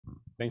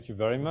Thank you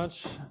very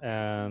much.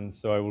 And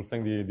so I will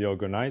thank the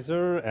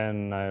organizer,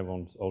 and I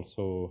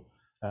also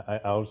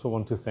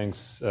want to thank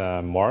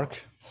Mark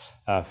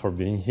for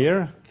being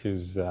here,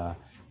 because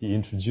he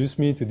introduced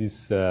me to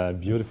this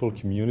beautiful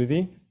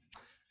community,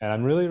 and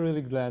I'm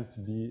really glad to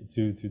be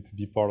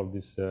part of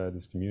this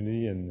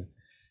community. And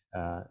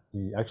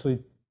he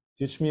actually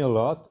teach me a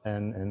lot,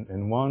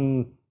 and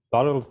one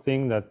part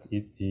thing that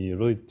he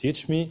really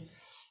teach me,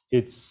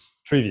 it's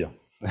trivia.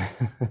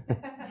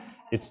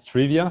 It's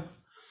trivia.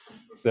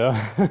 So,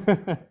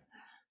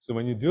 so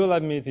when you do a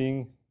lab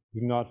meeting,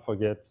 do not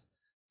forget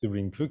to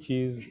bring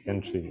cookies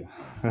and trivia.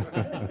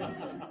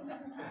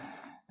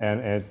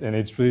 and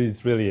it's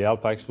really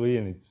help actually,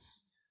 and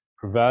it's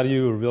provide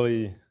you a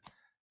really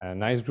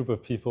nice group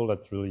of people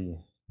that really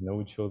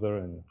know each other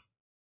and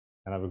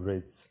have a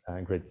great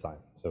time.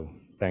 So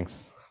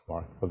thanks,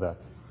 Mark, for that.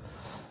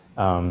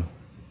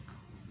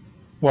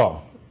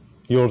 Well,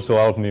 you also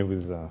helped me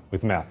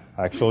with math,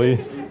 actually.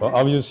 Well,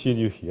 obviously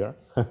you here.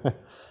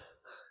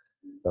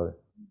 Sorry.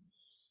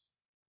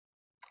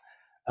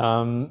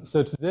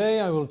 So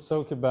today I will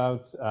talk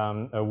about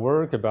a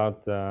work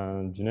about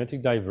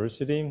genetic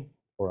diversity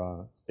for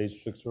a stage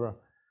structure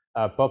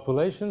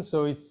population.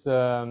 So it's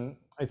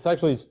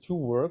actually two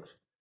works.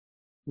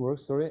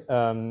 Sorry,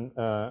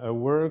 a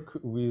work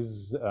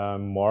with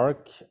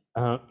Mark,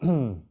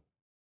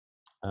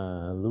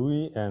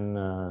 Louis, and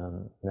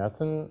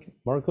Nathan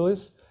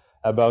Margulis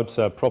about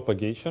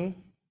propagation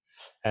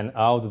and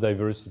how the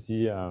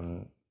diversity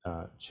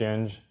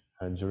change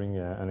during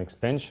an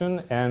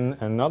expansion, and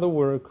another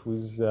work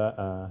with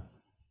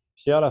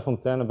Pierre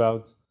Lafontaine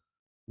about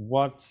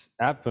what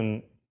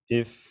happens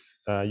if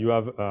you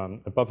have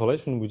a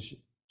population which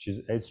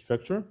is age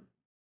structure.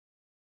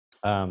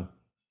 All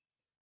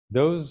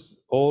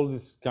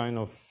this kind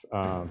of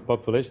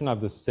population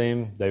have the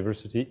same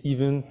diversity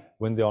even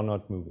when they are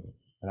not moving,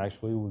 and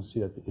actually we'll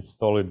see that it's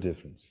totally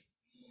different.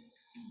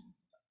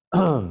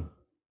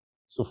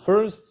 So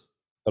first,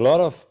 a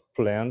lot of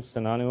plants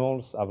and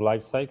animals have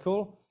life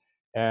cycle.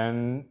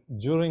 And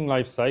during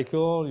life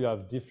cycle, you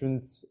have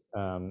different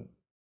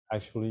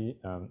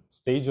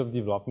stage of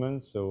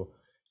development. So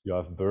you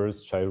have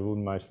birth, childhood,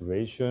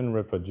 maturation,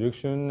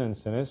 reproduction, and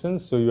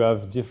senescence. So you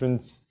have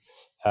different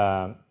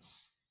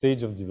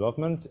stage of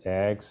development: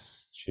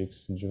 eggs,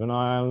 chicks,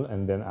 juvenile,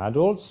 and then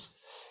adults.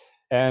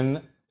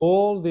 And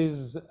all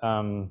these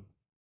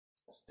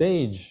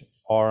stages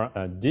are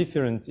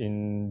different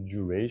in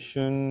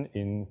duration,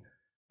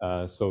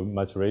 so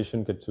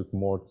maturation can take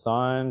more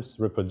times.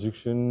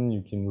 Reproduction,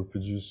 you can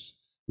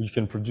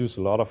produce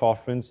a lot of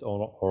offerings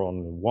or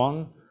only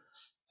one.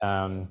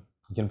 You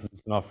can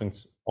produce an offering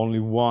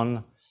only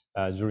one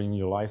during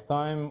your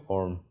lifetime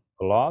or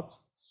a lot,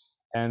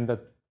 and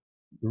that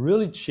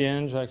really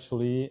change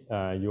actually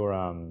your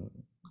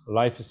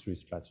life history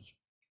strategy.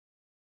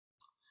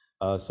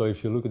 So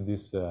if you look at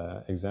this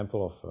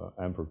example of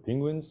emperor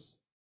penguins,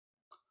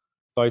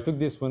 so I took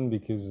this one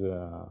because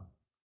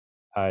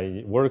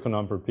I work on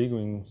emperor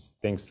penguins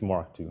thanks to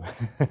Mark too.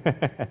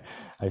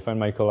 I find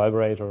my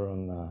collaborator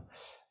on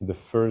the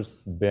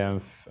first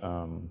Banff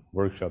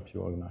workshop you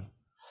organized.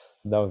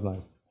 That was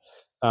nice.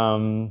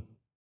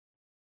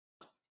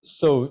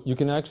 So you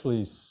can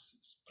actually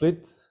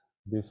split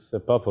this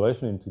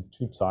population into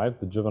two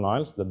types: the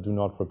juveniles that do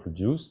not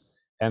reproduce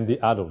and the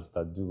adults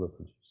that do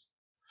reproduce.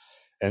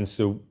 And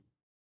so,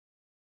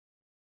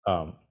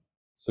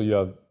 so you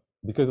have,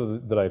 because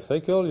of the life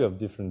cycle, you have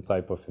different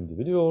type of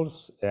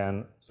individuals.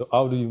 And so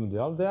how do you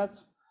model that?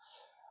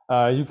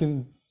 You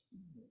can,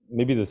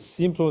 maybe the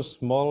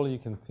simplest model you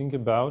can think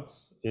about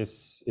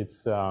is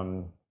it's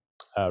a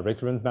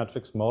recurrent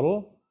matrix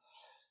model.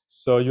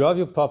 So you have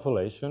your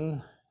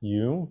population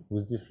U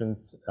with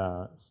different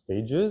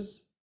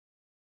stages.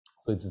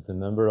 So it's the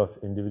number of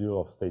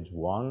individuals of stage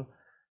 1,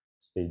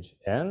 stage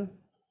n,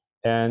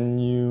 and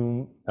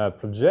you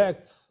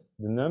project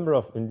the number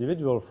of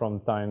individuals from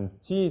time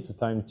t to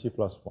time t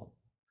plus 1,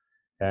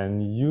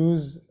 and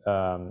use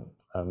a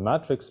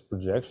matrix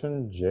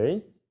projection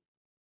G,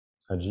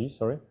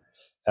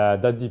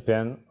 that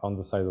depend on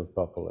the size of the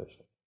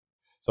population.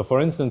 So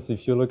for instance,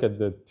 if you look at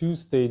the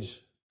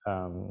two-stage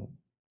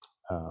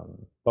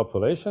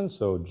population,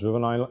 so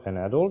juvenile and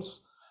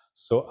adults,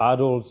 so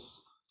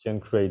adults can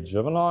create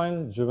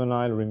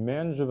juvenile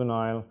remain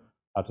juvenile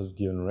at a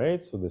given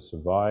rate, so they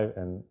survive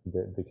and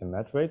they can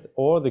maturate,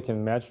 or they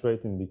can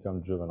maturate and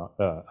become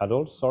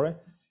adults,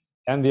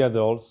 and the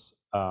adults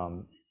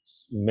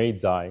may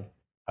die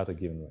at a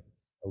given rate,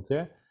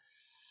 okay?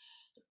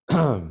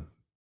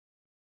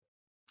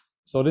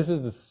 So this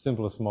is the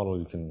simplest model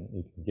you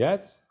can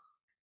get.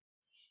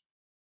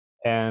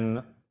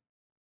 And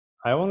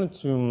I wanted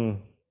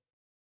to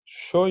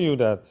show you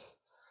that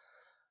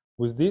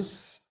with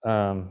this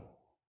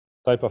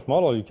type of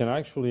model, you can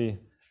actually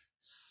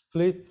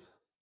split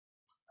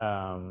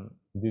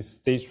this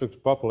stage structure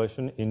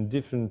population in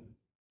different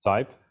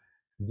type,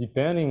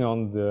 depending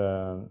on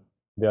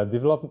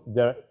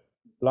their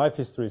life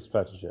history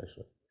strategy,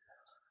 actually.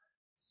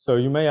 So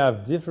you may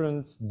have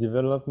different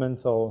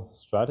developmental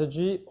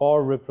strategy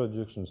or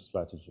reproduction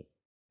strategy.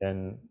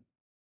 And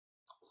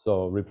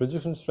so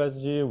reproduction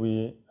strategy,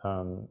 we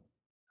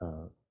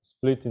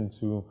split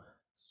into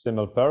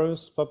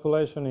semelparous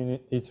population and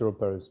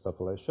heteroparous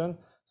population.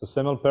 So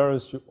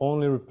semelparous, you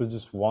only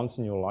reproduce once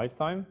in your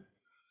lifetime,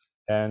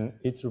 and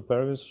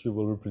heteroparous, you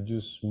will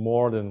reproduce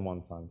more than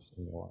one time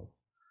in your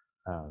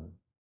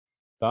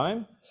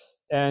lifetime.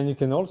 And you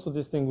can also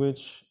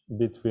distinguish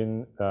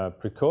between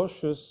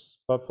precocious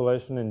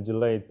population and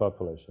delayed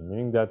population,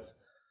 meaning that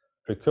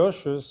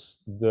precocious,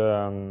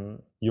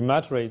 you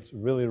maturate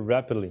really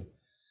rapidly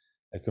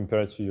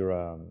compared to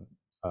your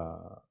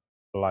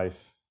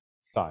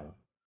lifetime,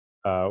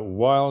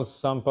 while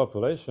some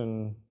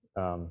population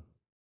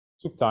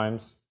took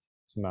times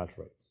to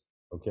maturate.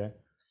 Okay,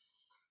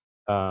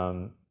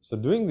 so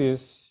doing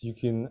this, you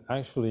can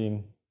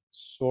actually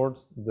sort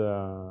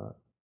the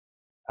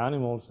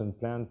animals and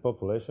plant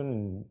population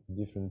in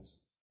different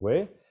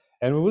way,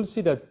 and we will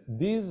see that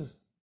these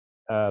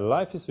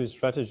life history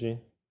strategy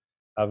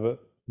have a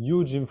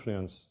huge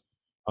influence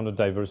on the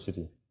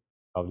diversity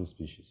of the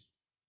species.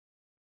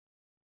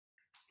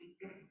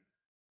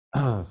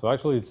 So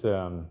actually, it's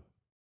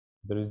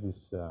there is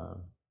this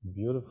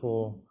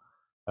beautiful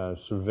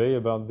survey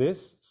about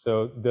this.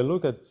 So they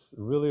look at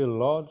really a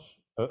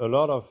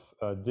lot of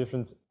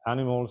different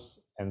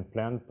animals and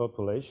plant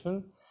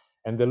population,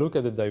 and they look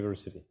at the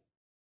diversity.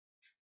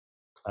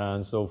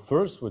 And so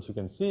first, what you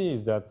can see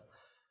is that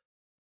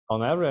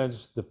on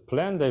average, the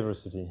plant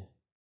diversity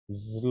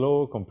is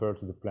low compared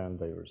to the plant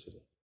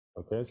diversity.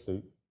 Okay,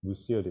 so we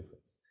see a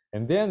difference.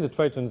 And then they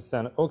try to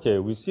understand, okay,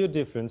 we see a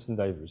difference in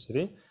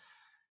diversity.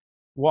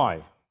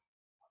 Why?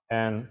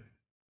 And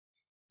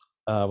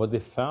what they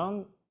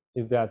found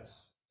is that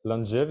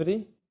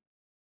longevity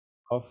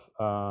of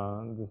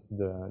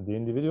the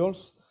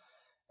individuals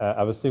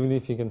have a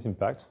significant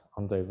impact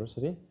on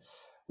diversity,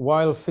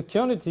 while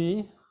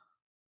fecundity,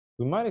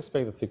 we might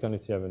expect that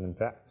fecundity have an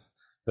impact,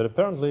 but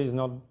apparently it's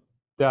not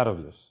that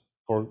obvious.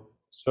 For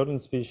certain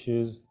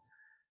species,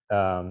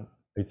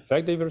 it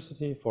affects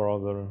diversity, for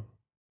other,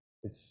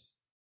 it's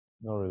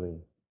not really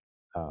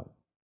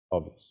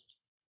obvious.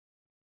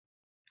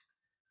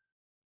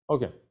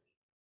 Okay,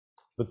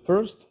 but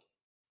first,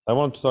 I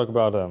want to talk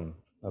about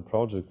a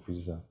project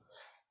with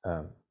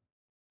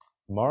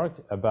Mark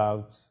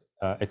about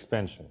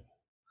expansion.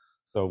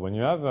 So when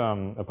you have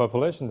a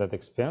population that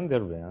expand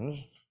their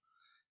range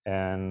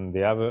and they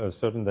have a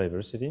certain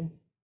diversity,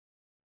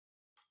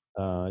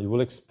 you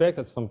will expect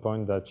at some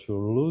point that you're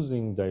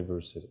losing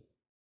diversity.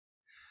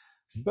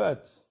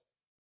 But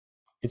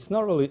it's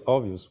not really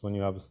obvious when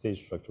you have a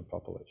stage structure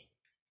population.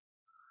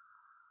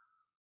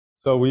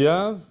 So we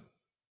have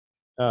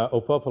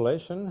a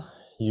population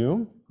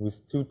U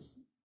with two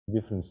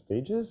different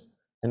stages,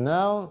 and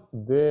now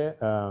they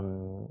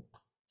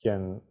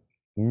can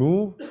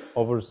move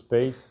over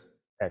space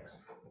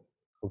X.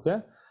 Okay,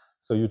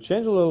 so you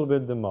change a little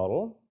bit the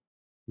model,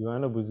 you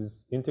end up with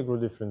this integral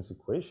difference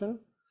equation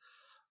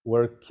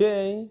where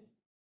K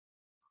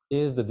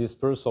is the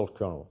dispersal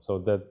kernel. So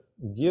that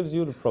gives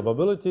you the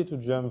probability to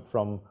jump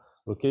from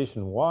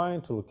location Y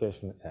to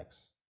location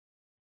X.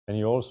 And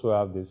you also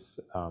have this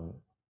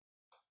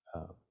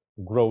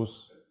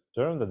growth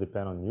term that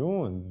depend on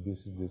U, and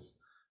this is this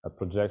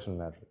projection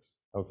matrix.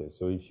 Okay,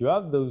 so if you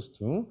have those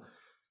two,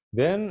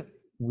 then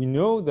we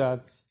know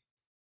that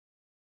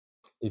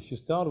if you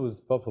start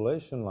with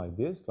population like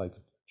this, like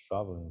a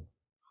traveling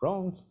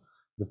front,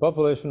 the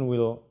population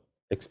will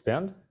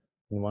expand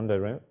in one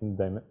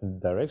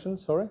direction,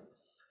 sorry.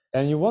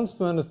 And you want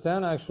to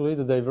understand actually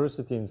the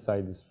diversity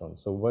inside this front.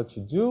 So what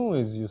you do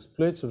is you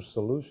split your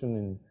solution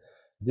in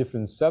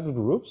different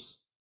subgroups,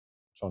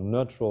 which are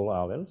neutral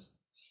alleles,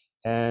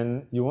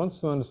 and you want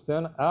to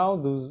understand how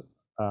those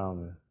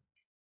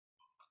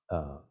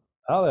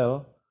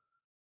allele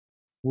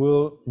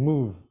will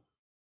move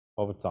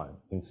over time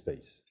in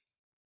space.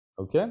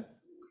 Okay,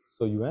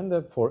 so you end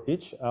up for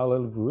each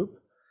allele group,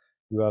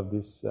 you have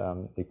this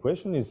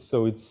equation.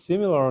 So it's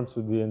similar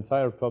to the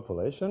entire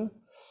population.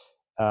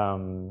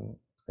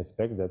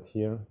 Expect that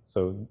here.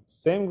 So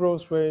same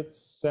growth rate,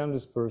 same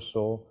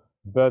dispersal,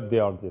 but they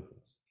are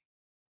different.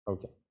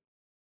 Okay.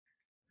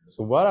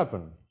 So what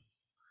happened?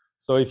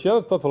 So if you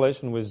have a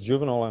population with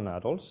juvenile and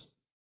adults,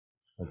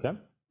 okay,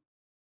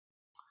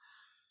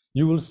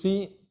 you will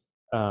see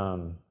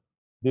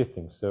these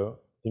things. So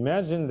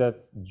imagine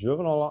that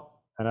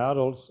juvenile and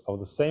adults of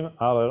the same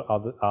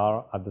allele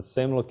are at the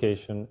same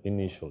location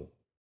initially.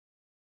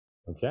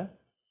 Okay.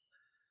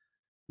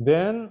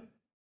 Then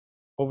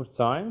over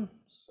time,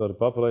 so the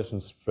population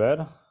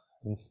spread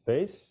in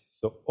space.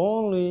 So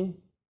only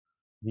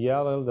the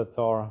alleles that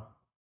are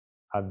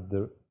at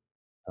the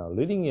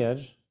leading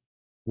edge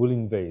will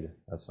invade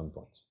at some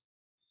point.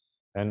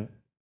 And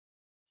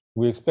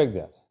we expect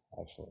that,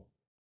 actually.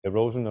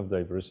 Erosion of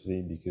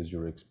diversity because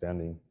you're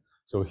expanding.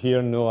 So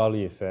here, no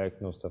allele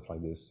effect, no stuff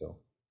like this. So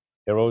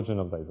erosion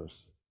of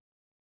diversity.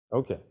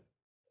 Okay.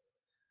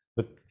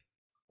 But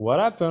what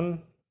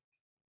happens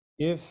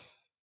if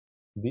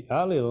the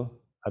allele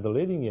at the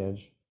leading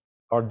edge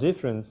are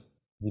different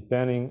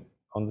depending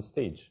on the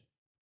stage?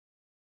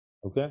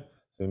 Okay.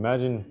 So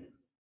imagine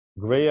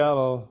gray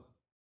allele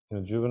in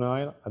a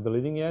juvenile at the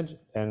leading edge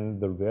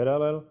and the red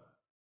allele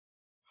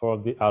for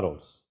the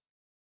adults.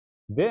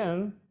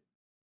 Then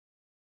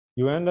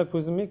you end up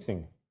with a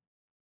mixing.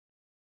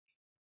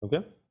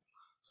 Okay?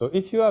 So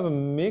if you have a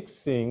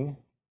mixing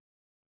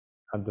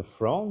at the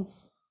front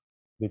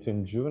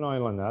between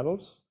juvenile and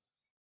adults,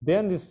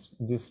 then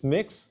this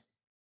mix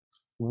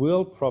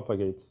will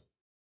propagate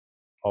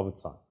over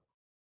time.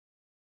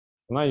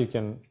 So now you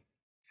can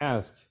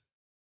ask,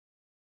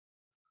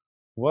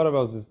 what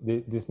about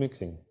this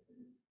mixing?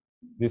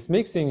 This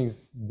mixing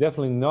is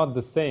definitely not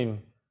the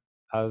same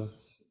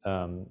as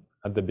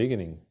at the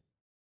beginning,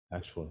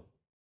 actually.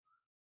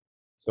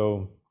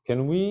 So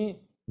can we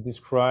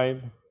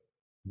describe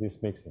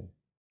this mixing?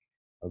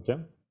 Okay.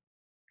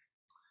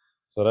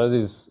 So that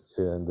is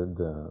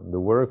the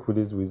work we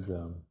did with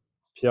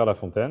Pierre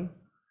Lafontaine.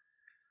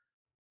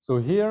 So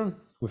here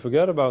we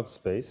forget about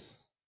space.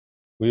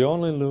 We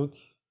only look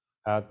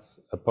at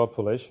a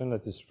population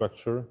that is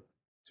structured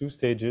 2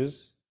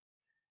 stages,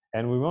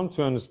 and we want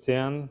to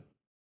understand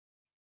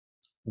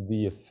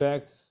the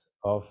effects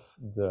of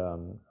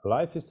the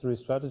life history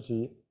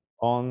strategy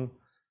on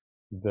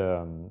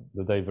the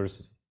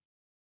diversity.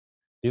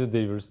 Is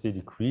the diversity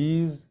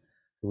decrease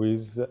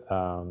with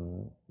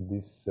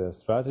this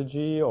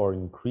strategy or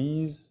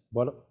increase?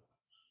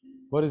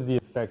 What is the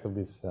effect of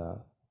this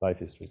life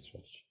history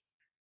strategy?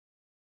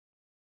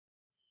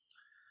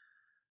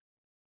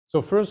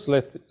 So first,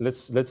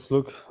 let's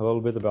look a little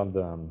bit about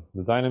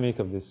the dynamic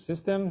of this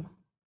system.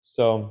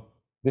 So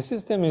the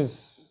system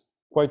is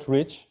quite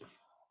rich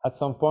at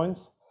some point,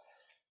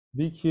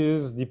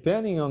 because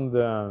depending on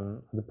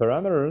the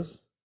parameters,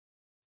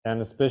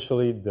 and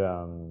especially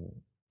the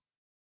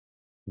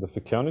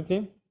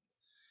fecundity,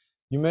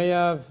 you may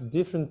have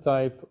different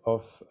type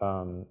of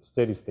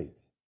steady state.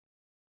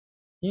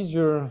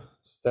 Easier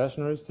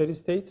stationary steady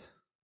state,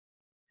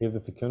 if the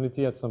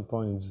fecundity at some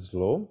point is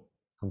low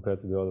compared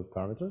to the other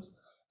parameters,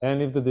 and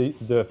if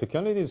the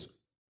fecundity is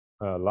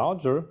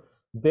larger,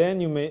 then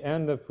you may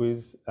end up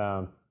with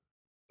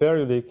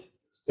periodic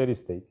steady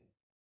state.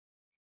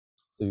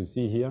 So you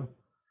see here,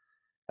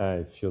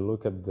 if you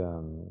look at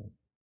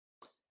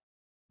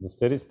the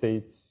steady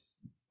states,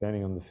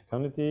 depending on the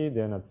fecundity,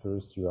 then at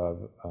first you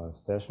have a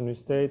stationary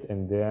state,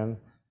 and then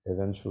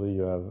eventually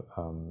you have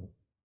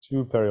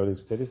 2 periodic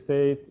steady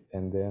state,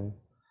 and then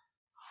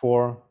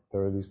 4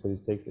 periodic steady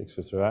states,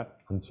 etc.,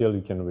 until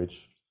you can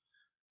reach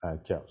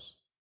chaos.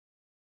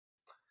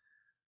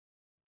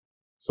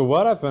 So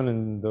what happened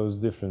in those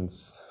different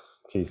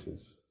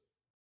cases?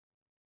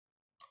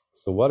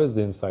 So what is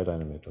the inside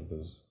dynamic of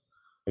those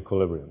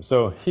equilibrium?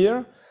 So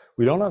here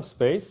we don't have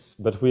space,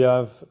 but we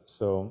have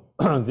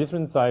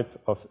different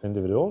type of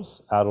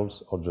individuals,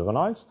 adults or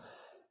juveniles.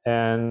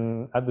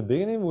 And at the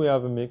beginning we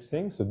have a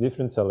mixing, so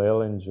different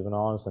allele in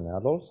juveniles and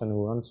adults, and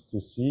we want to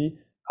see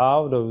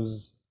how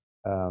those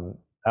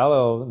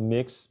allele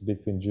mix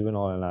between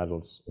juvenile and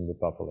adults in the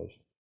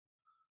population,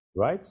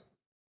 right?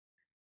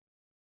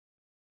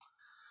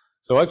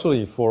 So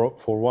actually for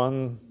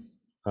one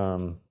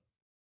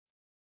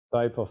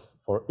type of,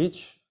 for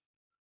each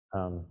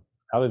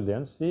allele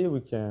density,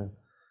 we can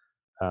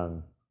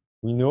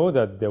we know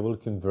that they will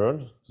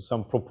converge to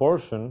some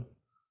proportion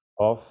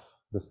of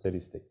the steady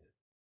state,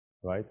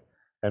 right?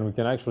 And we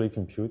can actually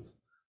compute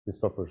this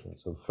proportion.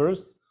 So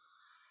first,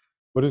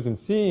 what you can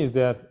see is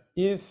that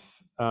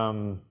if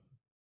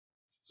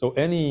so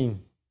any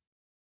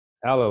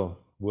allele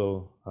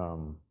will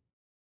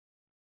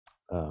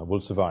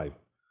survive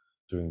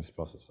during this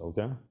process.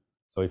 Okay,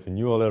 so if a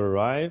new allele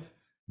arrives,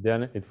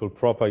 then it will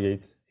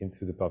propagate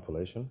into the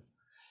population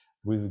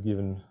with a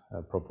given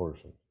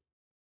proportion,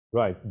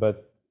 right?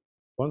 But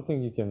one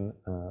thing you can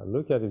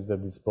look at is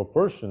that this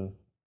proportion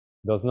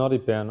does not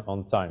depend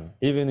on time,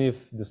 even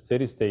if the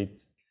steady state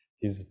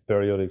is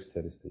periodic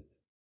steady state.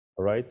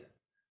 All right,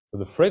 so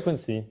the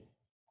frequency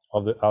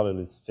of the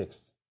allele is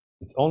fixed.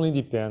 It only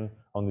depends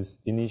on this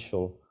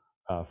initial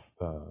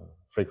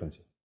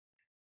frequency.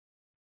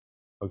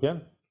 Okay,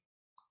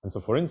 and so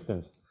for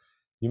instance,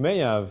 you may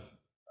have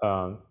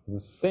the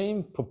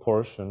same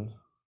proportion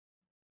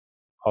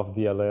of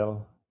the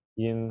allele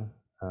in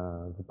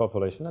the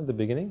population at the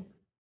beginning,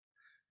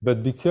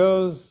 but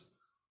because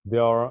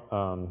there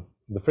are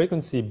the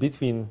frequency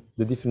between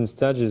the different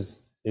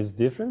stages is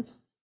different,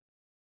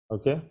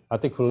 okay,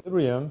 at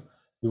equilibrium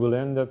you will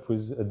end up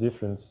with a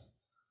different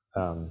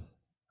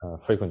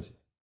frequency.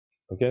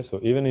 Okay, so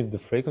even if the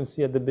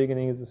frequency at the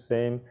beginning is the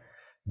same,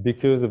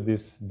 because of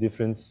this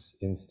difference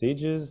in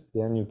stages,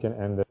 then you can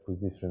end up with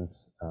different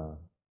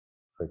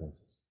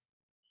frequencies.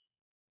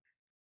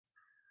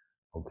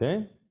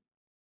 Okay,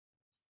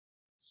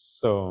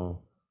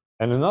 so,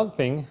 and another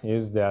thing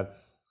is that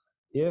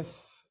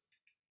if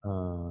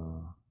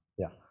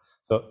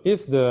so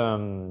if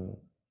the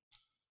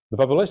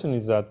population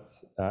is at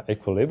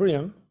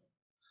equilibrium,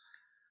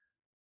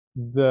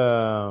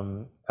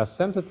 the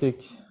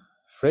asymptotic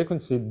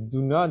frequency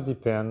do not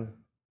depend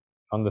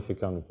on the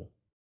fecundity.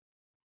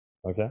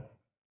 Okay,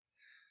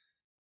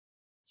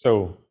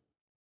 so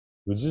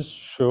we just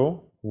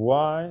show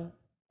why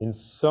in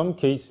some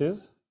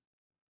cases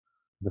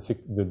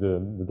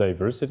the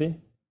diversity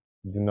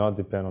do not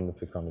depend on the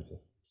fecundity,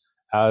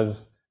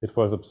 as it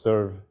was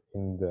observed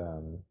in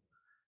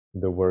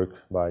the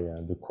work by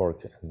de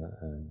Kork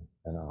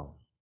and al.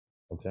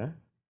 Okay,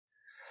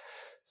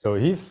 so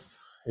if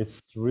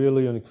it's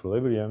really an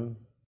equilibrium,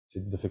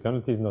 the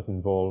fecundity is not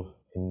involved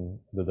in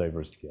the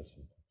diversity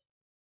assembly.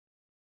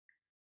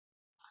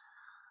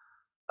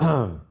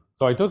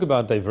 So I talk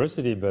about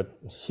diversity, but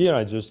here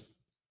I just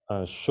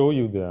show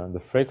you the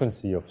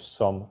frequency of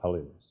some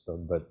alleles. So,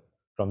 but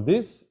from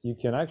this, you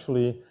can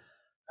actually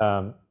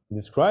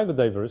describe the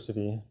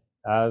diversity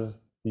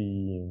as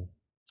the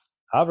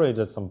average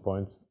at some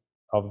point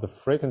of the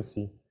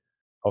frequency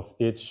of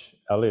each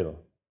allele.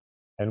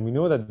 And we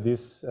know that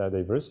this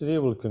diversity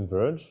will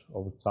converge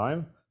over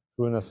time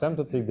through an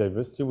asymptotic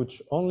diversity,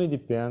 which only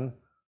depends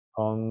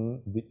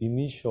on the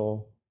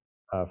initial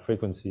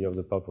frequency of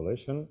the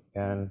population,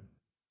 and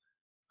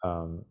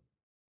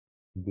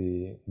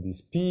the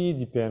speed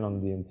depends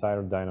on the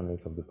entire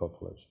dynamic of the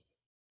population.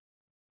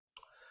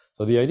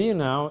 So the idea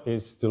now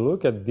is to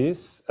look at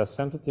this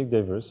asymptotic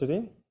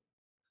diversity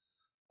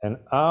and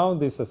how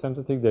this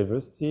asymptotic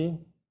diversity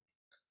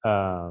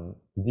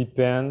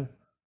depend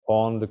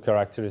on the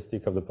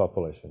characteristic of the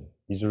population,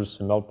 either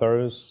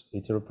simulparous,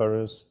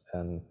 heteroparous,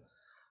 and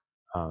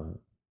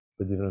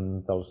the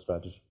developmental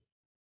strategy.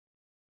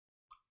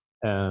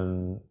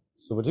 And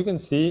so what you can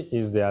see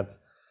is that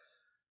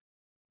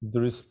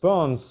the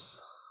response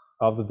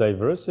of the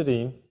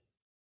diversity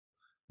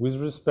with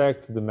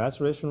respect to the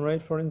maturation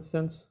rate, for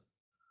instance,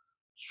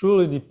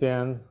 truly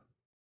depend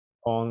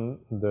on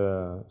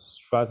the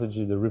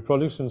strategy, the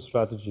reproduction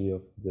strategy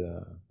of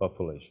the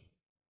population.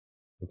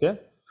 Okay?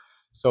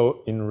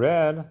 So in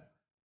red,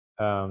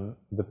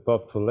 the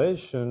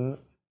population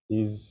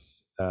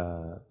is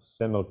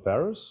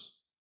simulparous,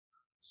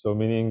 so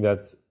meaning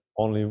that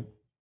only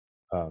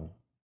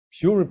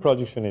few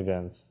reproduction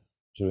events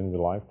during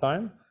the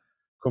lifetime,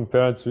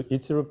 compared to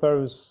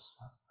heteroparous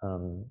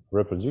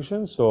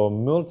reproduction, so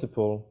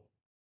multiple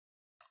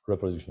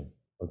reproduction,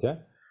 okay?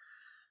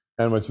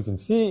 And what you can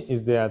see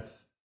is that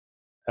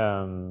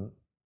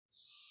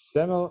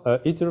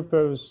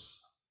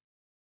heteroparous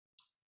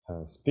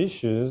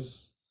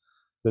species,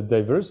 the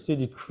diversity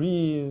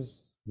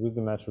decrease with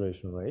the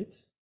maturation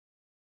rate,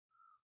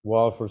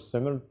 while for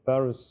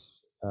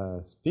simulparous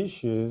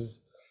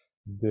species,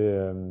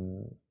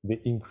 they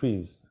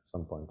increase at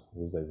some point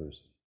with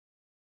diversity.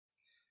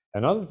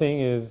 Another thing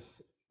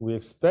is we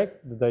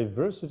expect the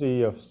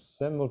diversity of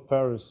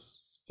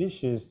simulparous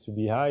species to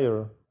be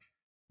higher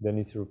than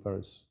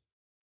heteroparous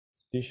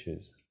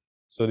species.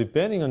 So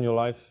depending on your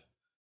life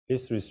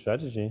history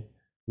strategy,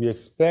 we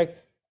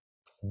expect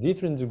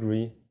different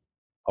degree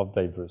of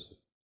diversity.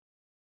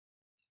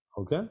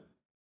 Okay?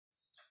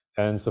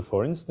 And so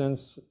for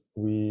instance,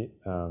 we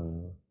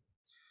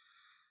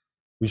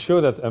show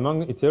that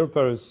among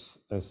heteroparous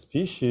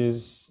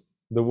species,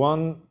 the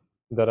one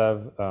that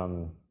have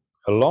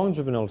a long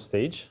juvenile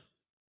stage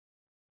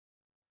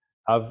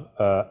have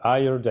a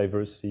higher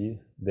diversity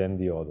than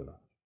the other.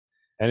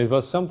 And it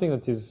was something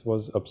that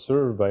was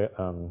observed by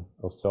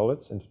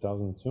Austerlitz in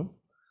 2002,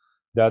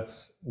 that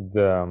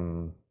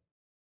the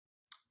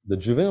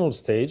juvenile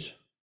stage,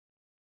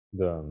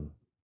 the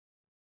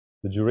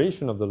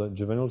duration of the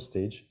juvenile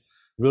stage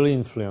really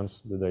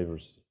influenced the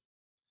diversity.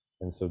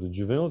 And so the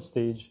juvenile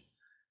stage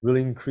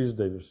really increased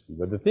diversity.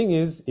 But the thing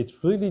is, it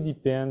really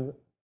depends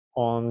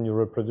on your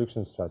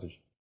reproduction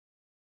strategy,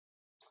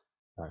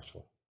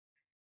 actually.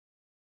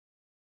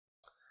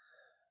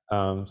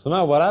 So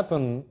now what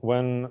happens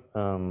when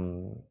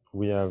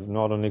we have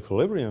not an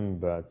equilibrium,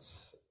 but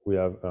we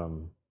have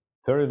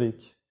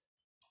periodic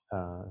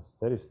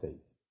steady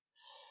state?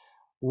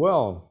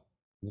 Well,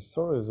 the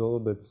story is a little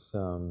bit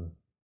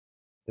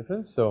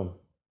different. So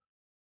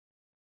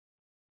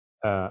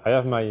I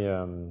have my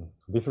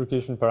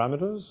bifurcation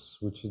parameters,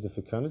 which is the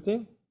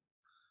fecundity.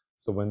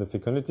 So when the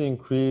fecundity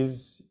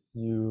increases,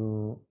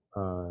 you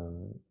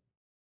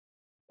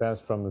pass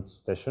from a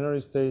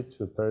stationary state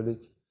to a periodic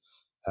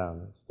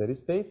steady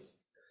state.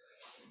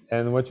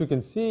 And what you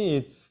can see,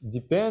 it's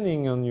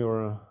depending on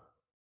your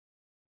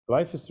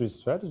life history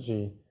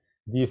strategy,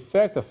 the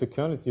effect of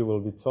fecundity will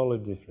be totally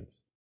different.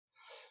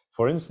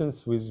 For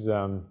instance, with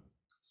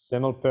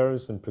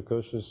simulparous and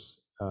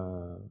precocious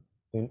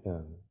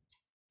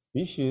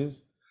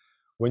species,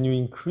 when you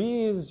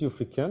increase your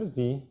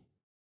fecundity,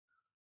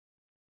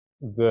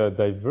 the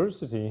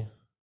diversity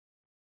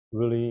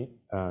really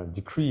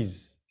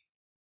decrease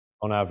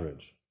on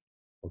average,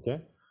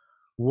 okay?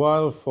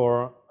 While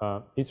for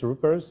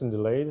heteroparous and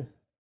delayed,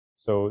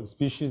 so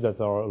species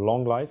that are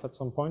long life at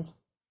some point,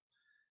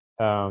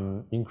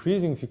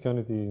 increasing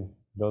fecundity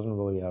doesn't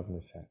really have an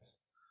effect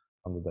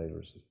on the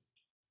diversity.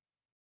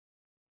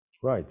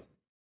 Right.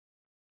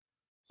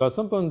 So at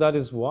some point, that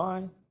is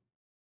why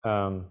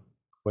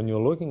when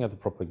you're looking at the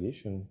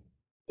propagation,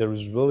 there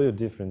is really a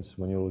difference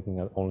when you're looking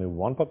at only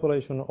one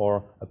population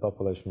or a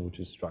population which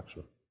is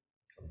structured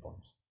at some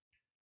point.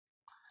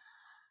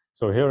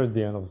 So here at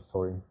the end of the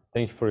story.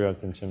 Thank you for your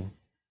attention.